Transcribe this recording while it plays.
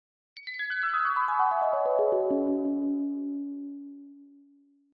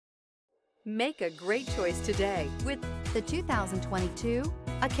Make a great choice today with the 2022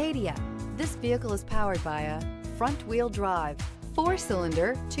 Acadia. This vehicle is powered by a front-wheel drive,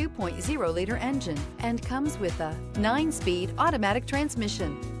 4-cylinder, 2.0-liter engine and comes with a 9-speed automatic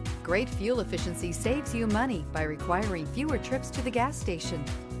transmission. Great fuel efficiency saves you money by requiring fewer trips to the gas station.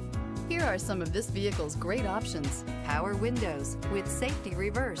 Here are some of this vehicle's great options: power windows with safety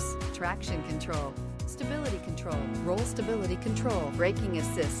reverse, traction control, stability control, roll stability control, braking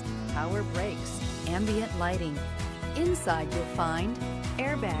assist, power brakes, ambient lighting. Inside you'll find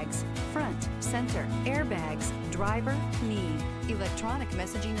airbags, front, center, airbags, driver, knee, electronic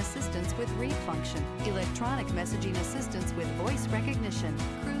messaging assistance with read function, electronic messaging assistance with voice recognition,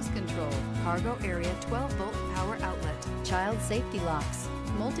 cruise control, cargo area 12-volt power outlet, child safety locks,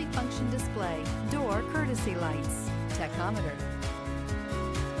 multifunction display, door courtesy lights, tachometer.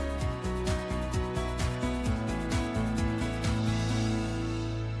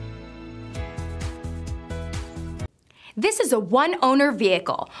 This is a one-owner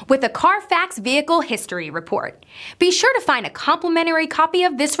vehicle with a Carfax Vehicle History Report. Be sure to find a complimentary copy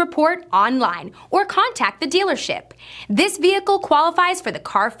of this report online or contact the dealership. This vehicle qualifies for the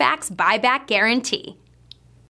Carfax Buyback Guarantee.